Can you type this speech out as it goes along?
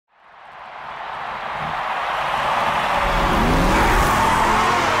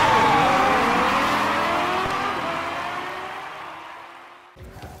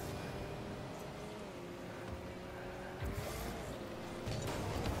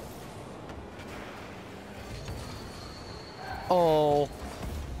Oh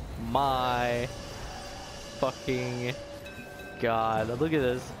my fucking god. Look at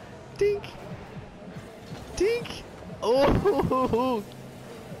this. Dink! Dink! Oh!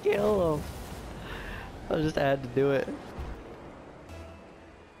 Kill him. I just had to do it.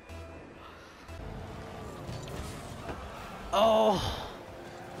 Oh!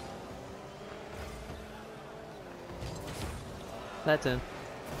 That's in.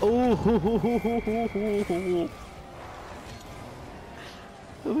 Oh!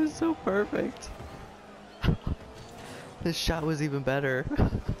 It was so perfect. This shot was even better.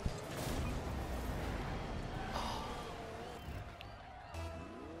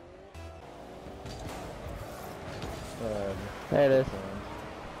 There it is.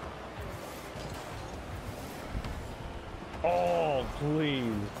 Oh,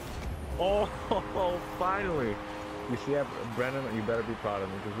 please. Oh, finally. You see that, Brennan? You better be proud of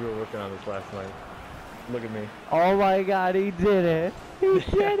me because we were working on this last night. Look at me. Oh my god, he did it! He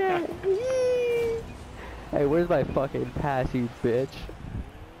did it! Hey, where's my fucking pass, you bitch?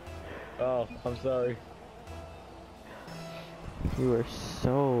 Oh, I'm sorry. You were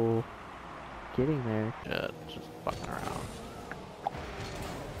so getting there. Yeah, just fucking around.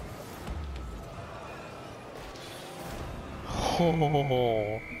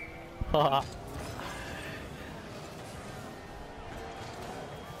 Oh.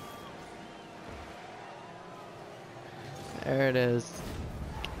 There it is.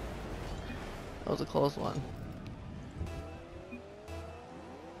 That was a close one.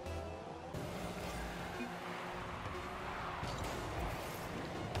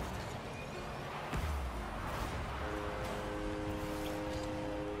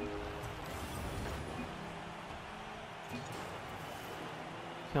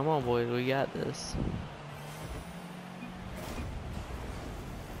 Come on, boys, we got this.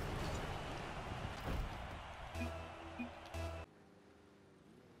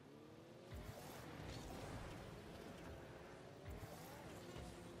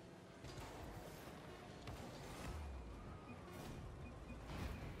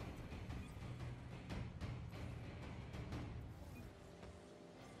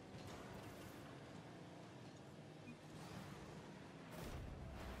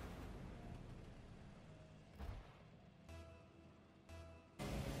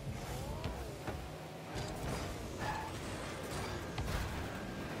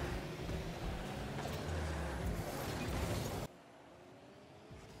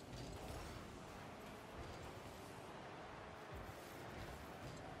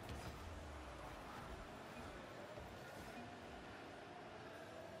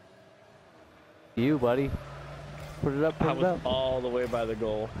 You, buddy. Put it up, put it up. I was all the way by the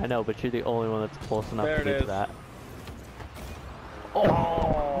goal. I know, but you're the only one that's close enough There to get it to is. that.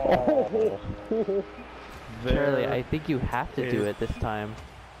 Oh! Charlie, I think you have to do it this time.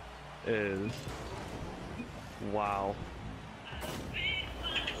 Is. Wow.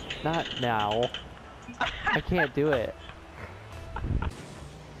 Not now. I can't do it.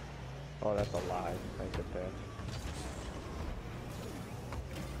 Oh, that's a lie. I get that.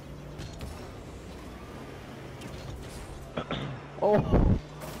 Oh!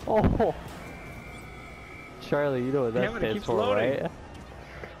 Oh! Charlie, you know what that Damn it, it stands keeps for, loading. right?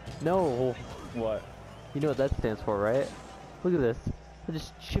 No! What? You know what that stands for, right? Look at this. I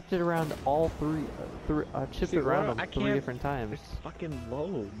just chipped it around all three. I chipped it around them 3 different times. It fucking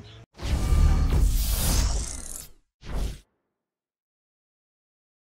loads.